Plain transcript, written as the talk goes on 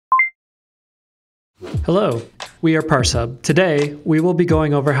Hello, we are ParseHub. Today, we will be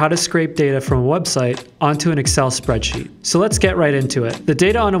going over how to scrape data from a website onto an Excel spreadsheet. So let's get right into it. The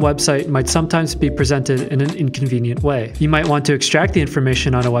data on a website might sometimes be presented in an inconvenient way. You might want to extract the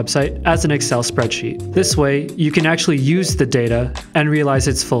information on a website as an Excel spreadsheet. This way, you can actually use the data and realize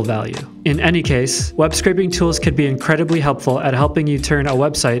its full value. In any case, web scraping tools could be incredibly helpful at helping you turn a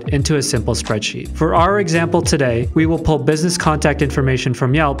website into a simple spreadsheet. For our example today, we will pull business contact information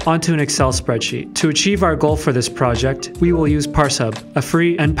from Yelp onto an Excel spreadsheet. To achieve our goal for this project, we will use ParseHub, a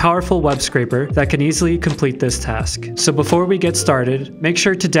free and powerful web scraper that can easily complete this task. So before we get started, make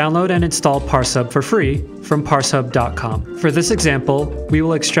sure to download and install ParseHub for free from ParseHub.com. For this example, we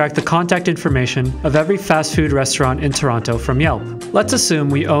will extract the contact information of every fast food restaurant in Toronto from Yelp. Let's assume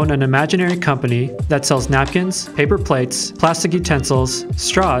we own an imaginary company that sells napkins, paper plates, plastic utensils,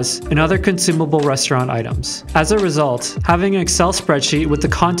 straws, and other consumable restaurant items. As a result, having an Excel spreadsheet with the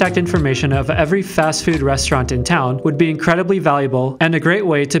contact information of every fast food restaurant in town would be incredibly valuable and a great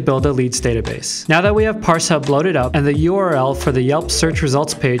way to build a leads database. Now that we have ParseHub loaded up and the URL for the Yelp search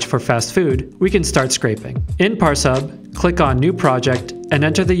results page for fast food, we can start scraping. In ParseHub, click on New Project and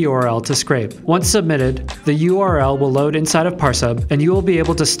enter the URL to scrape. Once submitted, the URL will load inside of ParseHub and you will be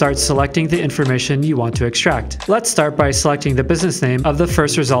able to start selecting the information you want to extract. Let's start by selecting the business name of the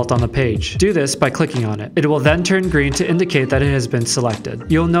first result on the page. Do this by clicking on it. It will then turn green to indicate that it has been selected.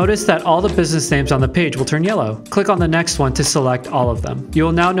 You'll notice that all the business names on the page will turn yellow. Click on the next one to select all of them. You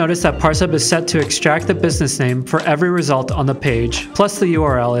will now notice that ParseHub is set to extract the business name for every result on the page, plus the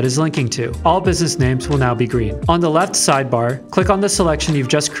URL it is linking to. All business names will now be green. On the left sidebar, click on the selection you've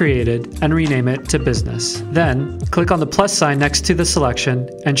just created and rename it to business. Then, click on the plus sign next to the selection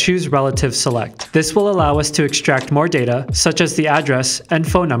and choose Relative Select. This will allow us to extract more data, such as the address and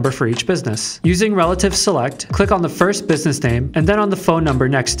phone number for each business. Using Relative Select, click on the first business name and then on the phone number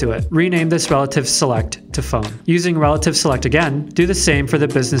next to it. Rename this Relative Select to phone. Using Relative Select again, do the same for the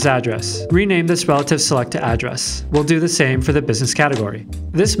business address. Rename this Relative Select to address. We'll do the same for the business category.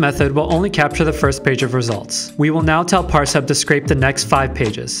 This method will only capture the first page of results. We will now tell ParseHub to scrape the next 5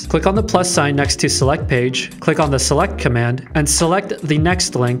 pages. Click on the plus sign next to Select Page, click on the Select command, and select the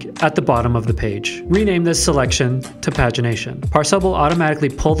next link at the bottom of the page. Rename this selection to Pagination. ParseHub will automatically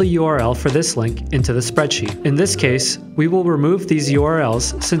pull the URL for this link into the spreadsheet. In this case, we will remove these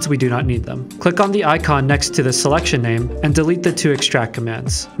URLs since we do not need them. Click on the icon next to the selection name and delete the 2 extract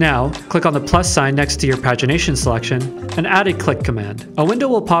commands. Now, click on the plus sign next to your pagination selection and add a click command. A window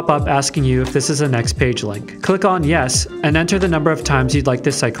will pop up asking you if this is a next page link. Click on yes and enter the number of times you'd like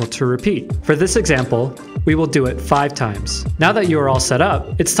this cycle to repeat. For this example, we will do it 5 times. Now that you are all set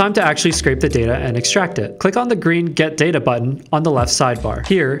up, it's time to actually scrape the data and extract it. Click on the green Get Data button on the left sidebar.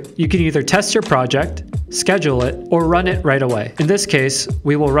 Here, you can either test your project, schedule it, or run it right away. In this case,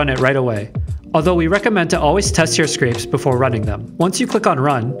 we will run it right away, although we recommend to always test your scrapes before running them. Once you click on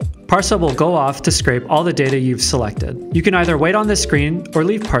Run, ParseHub will go off to scrape all the data you've selected. You can either wait on this screen or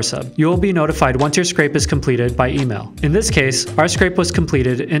leave ParseHub. You will be notified once your scrape is completed by email. In this case, our scrape was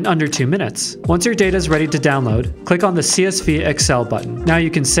completed in under 2 minutes. Once your data is ready to download, click on the CSV Excel button. Now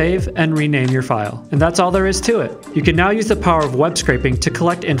you can save and rename your file. And that's all there is to it. You can now use the power of web scraping to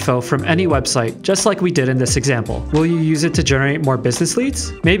collect info from any website, just like we did in this example. Will you use it to generate more business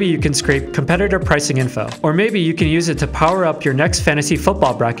leads? Maybe you can scrape competitor pricing info. Or maybe you can use it to power up your next fantasy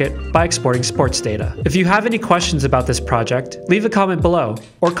football bracket by exporting sports data. If you have any questions about this project, leave a comment below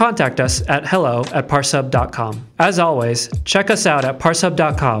or contact us at hello@parsehub.com. As always, check us out at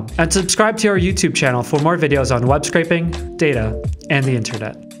parsehub.com and subscribe to our YouTube channel for more videos on web scraping, data, and the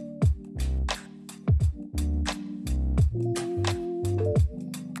internet.